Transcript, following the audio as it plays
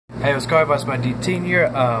Hey, what's going on? It's my D-Teen here.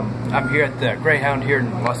 I'm here at the Greyhound here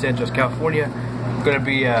in Los Angeles, California. I'm going to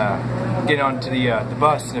be getting onto the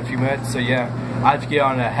bus in a few minutes. So yeah, I have to get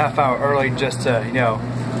on a half hour early just to, you know,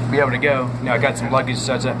 be able to go. You know, I got some luggage,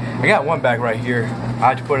 so I got one bag right here. I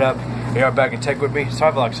had to put it up. I got a bag and take with me, so I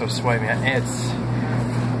have like some sway, man. And it's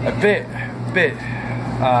a bit,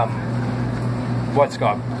 what's it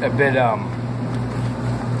called?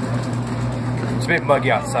 It's a bit muggy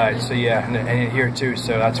outside, so yeah, and in here too,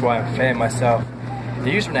 so that's why I'm fanning myself. I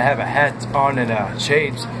usually when I have a hat on and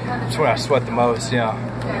shades, that's when I sweat the most, you know.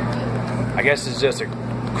 I guess it's just the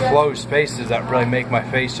closed spaces that really make my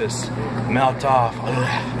face just melt off.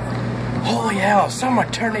 Ugh. Holy hell,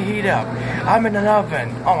 someone turn the heat up. I'm in an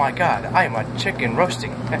oven. Oh my god, I am a chicken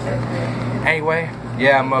roasting. Anyway,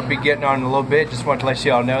 yeah, I'm gonna be getting on in a little bit. Just want to let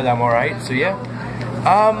you all know that I'm alright, so yeah.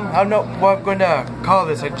 I don't know what I'm going to call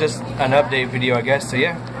this, just an update video, I guess, so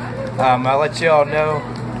yeah. I'll let you all know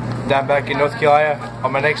that I'm back in North Carolina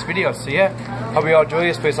on my next video, so yeah. Hope you all enjoy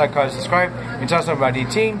this. Please like, comment, subscribe, and tell us something about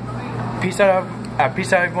D-Teen. Peace out,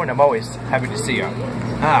 everyone. I'm always happy to see you.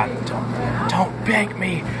 Don't beg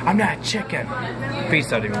me. I'm not a chicken.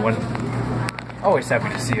 Peace out, everyone. Always happy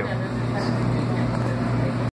to see you.